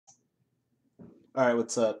All right,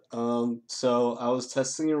 what's up? So I was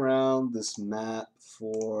testing around this map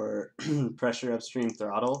for pressure upstream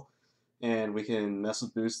throttle, and we can mess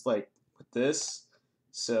with boost like with this.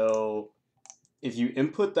 So if you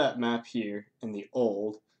input that map here in the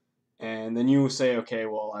old, and then you say, okay,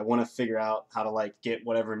 well, I want to figure out how to like get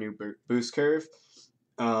whatever new boost curve.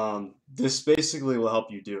 This basically will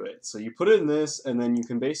help you do it. So you put it in this, and then you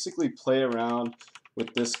can basically play around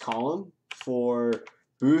with this column for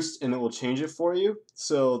boost, and it will change it for you.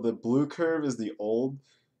 So the blue curve is the old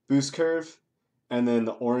boost curve, and then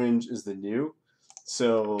the orange is the new.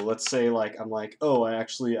 So let's say like I'm like, oh, I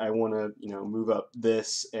want to move up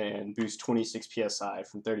this and boost 26 psi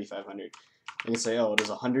from 3500. I can say, oh, does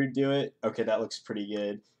 100 do it? Okay, that looks pretty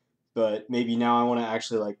good. But maybe now I want to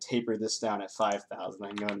actually like taper this down at 5,000. I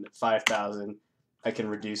can go at 5,000. I can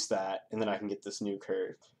reduce that, and then I can get this new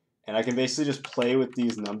curve. And I can basically just play with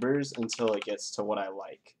these numbers until it gets to what I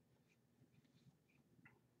like.